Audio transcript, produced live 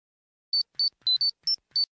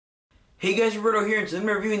Hey guys, Roberto here, and today I'm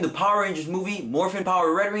reviewing the Power Rangers movie, Morphin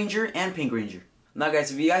Power Red Ranger and Pink Ranger. Now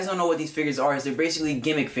guys, if you guys don't know what these figures are, they're basically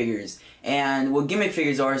gimmick figures. And what gimmick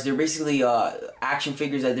figures are is they're basically action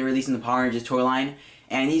figures that they release in the Power Rangers toy line.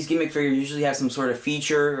 And these gimmick figures usually have some sort of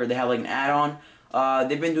feature, or they have like an add-on.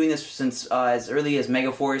 They've been doing this since as early as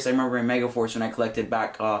Megaforce. I remember in Megaforce when I collected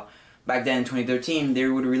back then in 2013, they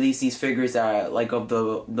would release these figures like of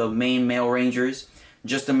the main male Rangers.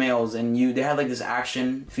 Just the males, and they had like this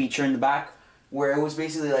action feature in the back where it was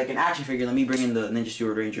basically like an action figure. Let me bring in the Ninja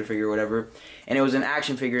Steward Ranger figure or whatever, and it was an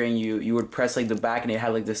action figure, and you would press like the back, and it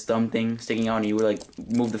had like this thumb thing sticking out, and you would like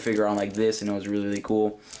move the figure on like this, and it was really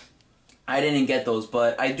cool. I didn't get those,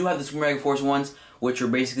 but I do have the Super Mega Force ones, which are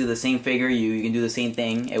basically the same figure. You can do the same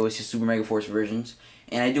thing. It was just Super Mega Force versions,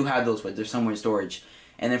 and I do have those, but they're somewhere in storage.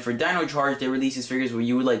 And then for Dino Charge, they released these figures where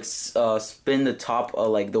you would like spin the top,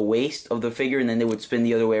 like the waist of the figure, and then they would spin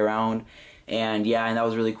the other way around. And yeah, and that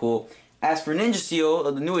was really coll. As for Ninja Steel,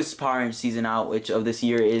 the newest Power Rangers season out, which of this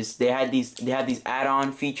year is, they have these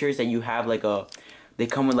add-on features that you have like they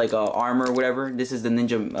come with like a armor or whatever. This is the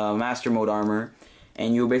Ninja Master Mode armor,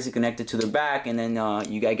 and you basically connect it to their back, and then I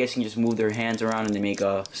guess you can just move their hands around, and they make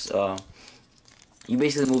you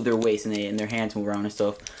basically move their waist, and their hands move around and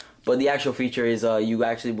stuff. But the actual feature is you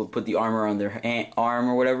actually would put the armor on their arm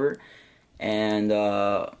or whatever, and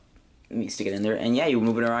let me stick it in there, and yeah, you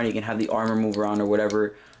move it around. You can have the armor move around or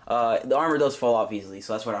whatever. The armor does fall off easily,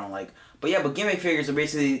 so that's what I don't like. But yeah, but gimmick figures are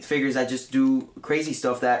basically figures that just do crazy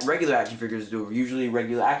stuff that regular action figures do. Usually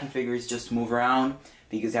regular action figures just move around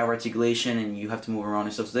because they have articulation and you have to move around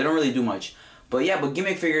and stuff, so they don't really do much. But yeah, but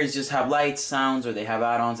gimmick figures just have lights, sounds, or they have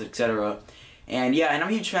add-ons, etc. And yeah, and I'm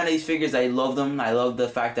a huge fan of these figures. I love them. I love the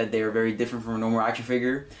fact that they are very different from a normal action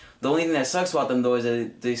figure. The only thing that sucks about them though is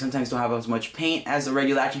that they sometimes don't have as much paint as a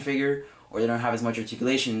regular action figure, or they don't have as much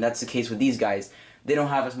articulation. That's the case with these guys. They don't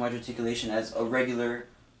have as much articulation as a regular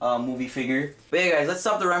movie figure. But yeah guys, let's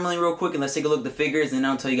stop the rambling real quick and let's take a look at the figures, and then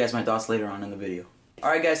I'll tell you guys my thoughts later on in the video.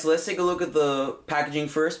 Alright guys, so let's take a look at the packaging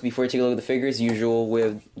first before we take a look at the figures, usual way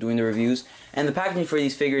of doing the reviews. And the packaging for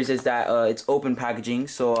these figures is that it's open packaging,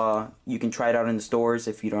 so you can try it out in the stores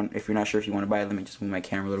if you're not sure if you want to buy it. Let me just move my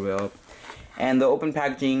camera a little bit up. And the open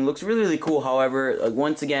packaging looks really cool. However,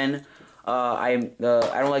 once again, I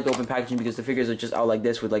don't like the open packaging because the figures are just out like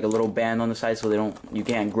this with like a little band on the side, so you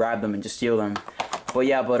can't grab them and just steal them. But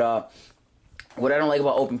yeah, what I don't like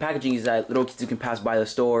about open packaging is that little kids can pass by the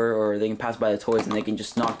store, or they can pass by the toys, and they can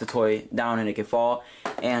just knock the toy down and it can fall.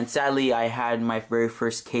 And sadly, I had my very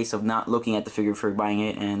first case of not looking at the figure before buying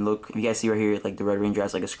it. And look, if you guys see right here, like the Red Ranger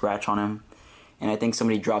has like a scratch on him, and I think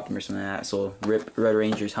somebody dropped him or something like that. So rip Red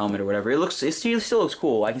Ranger's helmet or whatever. It still looks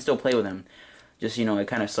cool. I can still play with him. Just, you know, it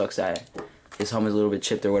kind of sucks that his helmet's a little bit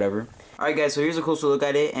chipped or whatever. Alright guys, so here's a closer look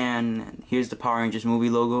at it, and here's the Power Rangers movie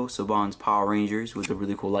logo, Saban's Power Rangers with a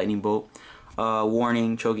really cool lightning bolt.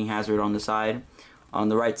 Warning, choking hazard on the side. On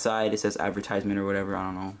the right side it says advertisement or whatever, I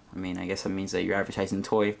don't know. I mean, I guess that means that you're advertising the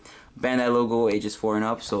toy. Bandai logo, ages 4 and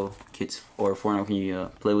up, so kids 4 and up can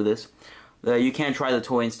play with this. You can't try the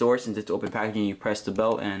toy in store since it's open packaging. You press the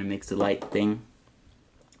belt and it makes the light thing.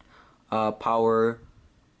 Power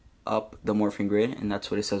up the Morphin grid, and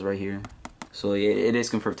that's what it says right here. So it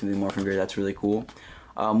is confirmed to be the Morphin grid. That's really cool.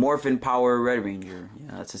 Morphin Power Red Ranger,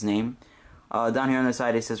 yeah, that's his name. Down here on the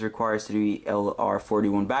side it says requires 3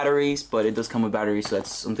 LR41 batteries, but it does come with batteries, so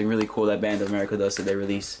that's something really cool that Band of America does, so they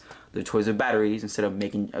release their toys with batteries instead of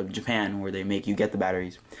making Japan, where they make you get the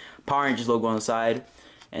batteries. Power Rangers logo on the side,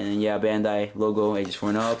 and then yeah, Bandai logo, ages 4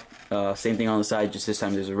 and up. Same thing on the side, just this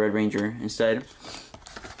time there's a Red Ranger instead.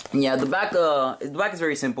 And yeah, the back is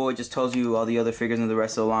very simple. It just tells you all the other figures in the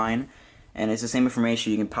rest of the line, and it's the same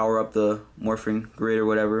information. You can power up the Morphin grid or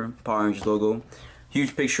whatever. Power Rangers logo.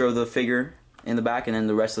 Huge picture of the figure in the back, and then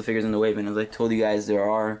the rest of the figures in the wave. And as I told you guys,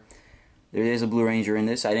 there is a Blue Ranger in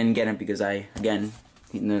this. I didn't get him because again,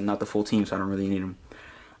 not the full team, so I don't really need him.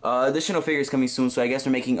 Additional figures coming soon, so I guess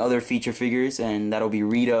they're making other feature figures, and that'll be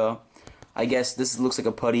Rita. I guess this looks like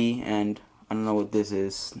a putty, and I don't know what this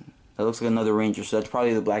is. That looks like another Ranger, so that's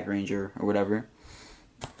probably the Black Ranger or whatever.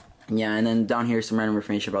 Yeah, and then down here some random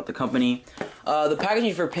information about the company. The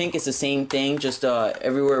packaging for Pink is the same thing, just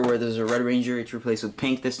everywhere where there's a Red Ranger, it's replaced with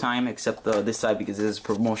Pink this time, except this side because it is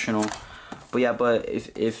promotional. But yeah, but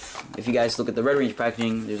if you guys look at the Red Ranger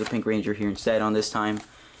packaging, there's a Pink Ranger here instead on this time.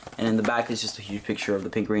 And in the back is just a huge picture of the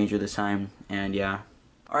Pink Ranger this time, and yeah.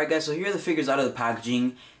 Alright guys, so here are the figures out of the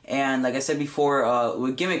packaging, and like I said before,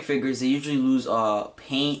 with gimmick figures, they usually lose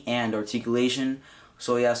paint and articulation.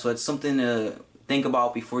 So yeah, so it's something to think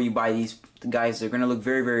about before you buy these guys. They're gonna look a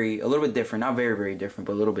little bit different, not very different,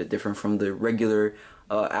 but a little bit different from the regular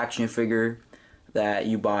action figure that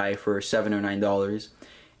you buy for $7 or $9.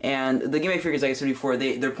 And the gimmick figures, like I said before,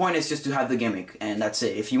 their point is just to have the gimmick, and that's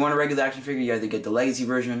it. If you want a regular action figure, you either get the Legacy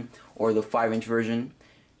version or the 5-inch version.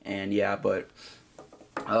 And yeah, but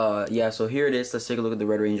yeah, so here it is. Let's take a look at the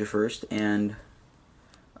Red Ranger first. And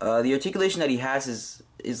the articulation that he has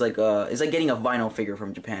is like getting a vinyl figure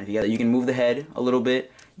from Japan. You can move the head a little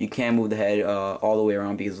bit. You can't move the head all the way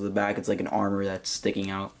around because of the back. It's like an armor that's sticking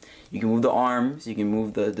out. You can move the arms. You can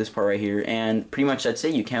move this part right here, and pretty much that's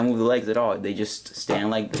it. You can't move the legs at all. They just stand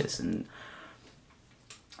like this. And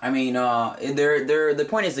I mean, the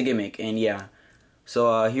point is the gimmick. And yeah,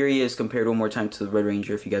 so here he is compared one more time to the Red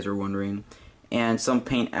Ranger, if you guys were wondering. And some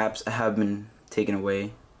paint apps have been taken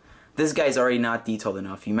away. This guy's already not detailed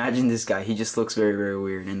enough. Imagine this guy. He just looks very, very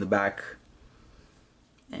weird in the back.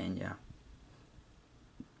 And yeah.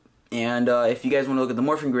 And if you guys want to look at the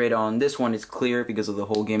Morphin grade on this one, it's clear because of the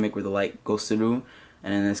whole gimmick where the light goes through.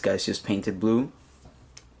 And then this guy's just painted blue.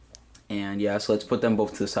 And yeah, so let's put them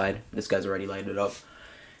both to the side. This guy's already lighted up.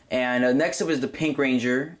 And next up is the Pink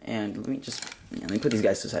Ranger. And let me put these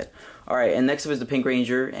guys to the side. Alright, and next up is the Pink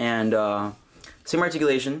Ranger. And same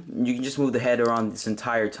articulation. You can just move the head around this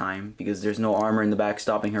entire time because there's no armor in the back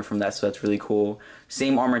stopping her from that, so that's really cool.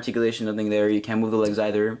 Same armor articulation, nothing there. You can't move the legs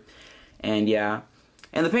either. And yeah.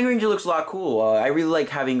 And the Pink Ranger looks a lot cool. I really like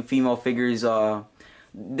having female figures.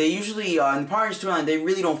 They usually, in the Power Rangers toyline, they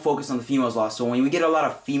really don't focus on the females a lot. So when we get a lot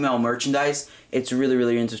of female merchandise, it's really,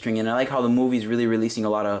 really interesting. And I like how the movie's really releasing a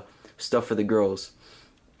lot of stuff for the girls.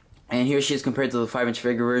 And here she is compared to the 5-inch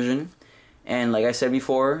figure version. And like I said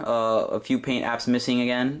before, a few paint apps missing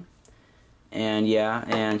again. And yeah,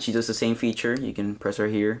 and she does the same feature. You can press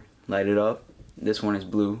right here, light it up. This one is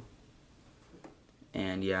blue.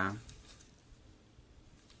 And yeah.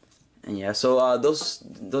 And yeah, so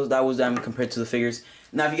that was them compared to the figures.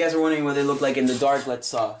 Now, if you guys are wondering what they look like in the dark, let's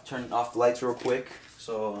turn off the lights real quick.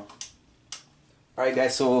 So, alright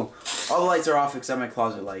guys, so all the lights are off except my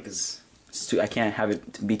closet light, because I can't have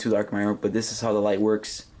it be too dark in my room. But this is how the light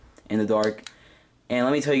works in the dark. And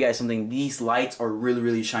let me tell you guys something. These lights are really,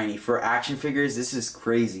 really shiny for action figures. This is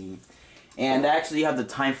crazy. And I actually have the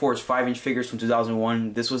Time Force 5-inch figures from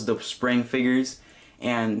 2001. This was the spring figures.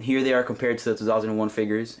 And here they are compared to the 2001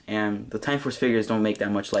 figures. And the Time Force figures don't make that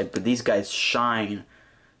much light, but these guys shine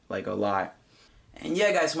like a lot. And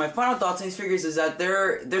yeah, guys, so my final thoughts on these figures is that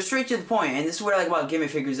they're straight to the point. And this is what I like about gimmick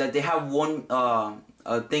figures, that they have one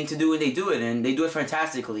thing to do and they do it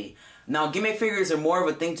fantastically. Now, gimmick figures are more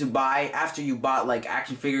of a thing to buy after you bought like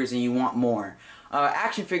action figures and you want more.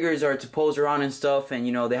 Action figures are to pose around and stuff, and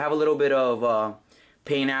you know they have a little bit of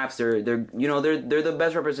paint apps. They're the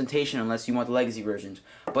best representation unless you want the legacy versions.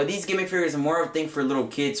 But these gimmick figures are more of a thing for little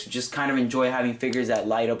kids who just kind of enjoy having figures that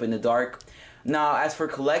light up in the dark. Now, as for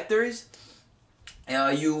collectors,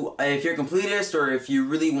 if you're a completist or if you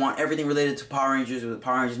really want everything related to Power Rangers or the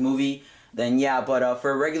Power Rangers movie, then yeah. But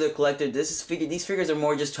for a regular collector, these figures are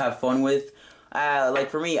more just to have fun with. Like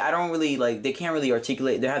for me, I don't really they can't really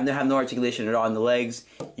articulate. They have no articulation at all in the legs.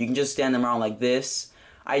 You can just stand them around like this.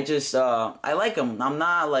 I like them. I'm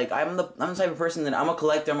the type of person that I'm a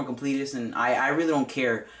collector, I'm a completist, and I really don't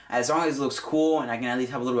care. As long as it looks cool and I can at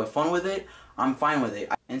least have a little bit of fun with it, I'm fine with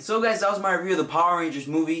it. And so guys, that was my review of the Power Rangers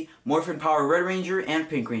movie, Morphin Power Red Ranger and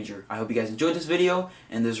Pink Ranger. I hope you guys enjoyed this video,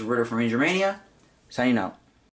 and this is Ritter from Ranger Mania, signing out.